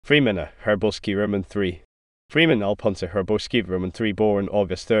Freeman A. Hrabowski III. Freeman Alphonsa Hrabowski III, born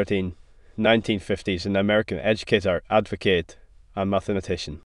August 13, 1950, is an American educator, advocate, and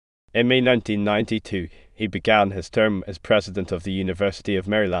mathematician. In May 1992, he began his term as president of the University of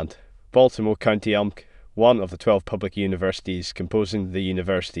Maryland, Baltimore County, one of the 12 public universities composing the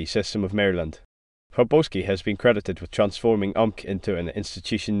University System of Maryland. Hrabowski has been credited with transforming into an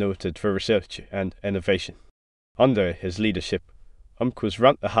institution noted for research and innovation. Under his leadership, was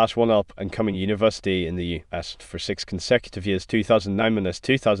ranked the #1 up-and-coming university in the U.S. for 6 consecutive years, 2009 and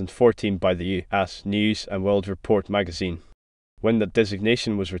 2014 by the U.S. News and World Report magazine. When the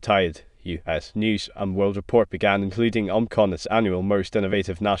designation was retired, U.S. News and World Report began including on its annual Most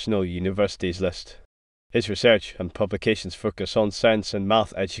Innovative National Universities list. His research and publications focus on science and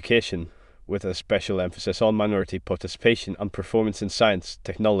math education, with a special emphasis on minority participation and performance in science,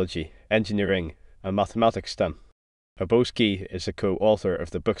 technology, engineering, and mathematics STEM. Hrabowski is a co-author of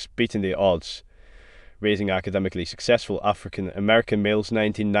the books Beating the Odds, Raising Academically Successful African American Males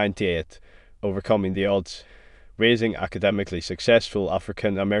 1998, Overcoming the Odds, Raising Academically Successful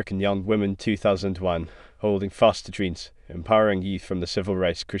African American Young Women 2001, Holding Fast to Dreams, Empowering Youth from the Civil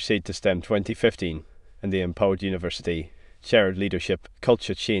Rights Crusade to STEM 2015, and The Empowered University, Shared Leadership,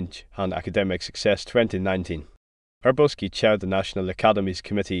 Culture Change, and Academic Success 2019. Hrabowski chaired the National Academies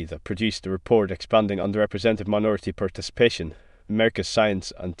Committee that produced the report Expanding Underrepresented Minority Participation, America's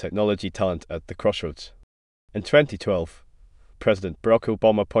Science and Technology Talent at the Crossroads. In 2012, President Barack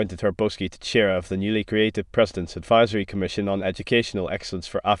Obama appointed Hrabowski to chair of the newly created President's Advisory Commission on Educational Excellence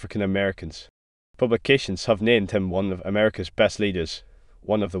for African Americans. Publications have named him one of America's best leaders,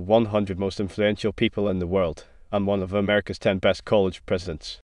 one of the 100 most influential people in the world, and one of America's 10 best college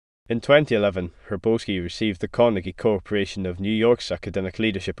presidents. In 2011, Hrabowski received the Carnegie Corporation of New York's Academic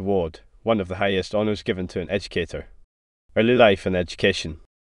Leadership Award, one of the highest honors given to an educator. Early life and education.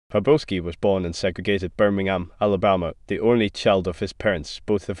 Hrabowski was born in segregated Birmingham, Alabama, the only child of his parents,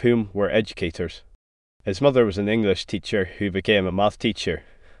 both of whom were educators. His mother was an English teacher who became a math teacher,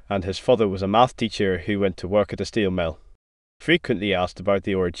 and his father was a math teacher who went to work at a steel mill. Frequently asked about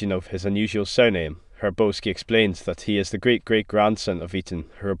the origin of his unusual surname, Hrabowski explains that he is the great-great-grandson of Eaton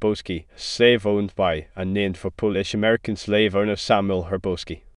Hrabowski, a slave owned by and named for Polish-American slave owner Samuel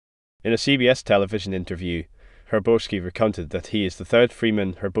Hrabowski. In a CBS television interview, Hrabowski recounted that he is the third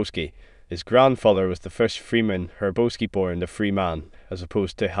Freeman Hrabowski. His grandfather was the first Freeman Hrabowski born a free man, as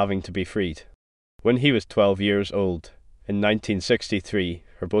opposed to having to be freed. When he was 12 years old, in 1963,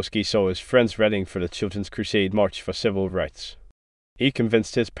 Hrabowski saw his friends readying for the Children's Crusade March for Civil Rights. He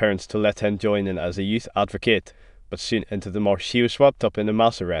convinced his parents to let him join in as a youth advocate, but soon into the march he was swept up in a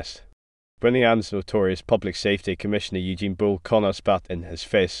mass arrest. Birmingham's notorious Public Safety Commissioner Eugene Bull Connor spat in his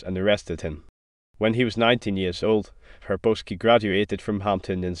face and arrested him. When he was 19 years old, Hrabowski graduated from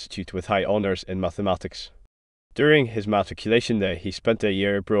Hampton Institute with high honors in mathematics. During his matriculation there, he spent a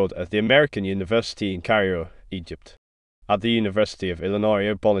year abroad at the American University in Cairo, Egypt. At the University of Illinois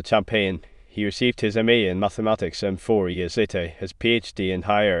Urbana-Champaign, he received his MA in mathematics and 4 years later his PhD in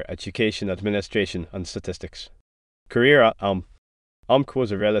higher education administration and statistics. Career at UMBC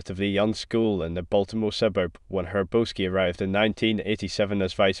was a relatively young school in the Baltimore suburb when Hrabowski arrived in 1987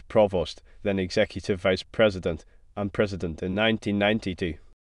 as vice provost, then executive vice president, and president in 1992.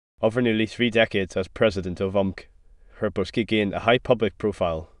 Over nearly 3 decades as president of UMBC, Hrabowski gained a high public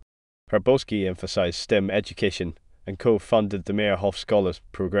profile. Hrabowski emphasized STEM education and co-funded the Meyerhoff Scholars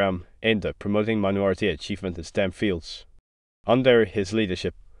Program, aimed at promoting minority achievement in STEM fields. Under his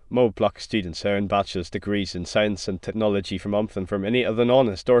leadership, more black students earned bachelor's degrees in science and technology from UMBC than from any other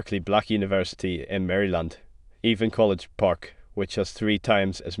non-historically black university in Maryland, even College Park, which has 3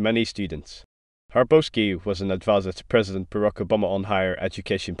 times as many students. Hrabowski was an advisor to President Barack Obama on higher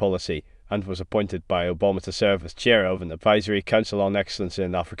education policy, and was appointed by Obama to serve as chair of an advisory council on excellence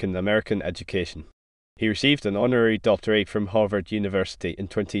in African American education. He received an honorary doctorate from Harvard University in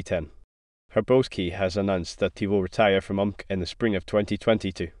 2010. Hrabowski has announced that he will retire from UMBC in the spring of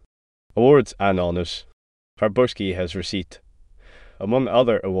 2022. Awards and honors. Hrabowski has received, among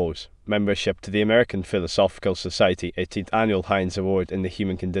other awards, membership to the American Philosophical Society 18th Annual Heinz Award in the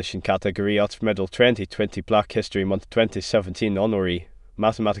Human Condition category, Arts Medal 2020, Black History Month 2017 honoree,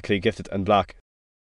 Mathematically Gifted and Black,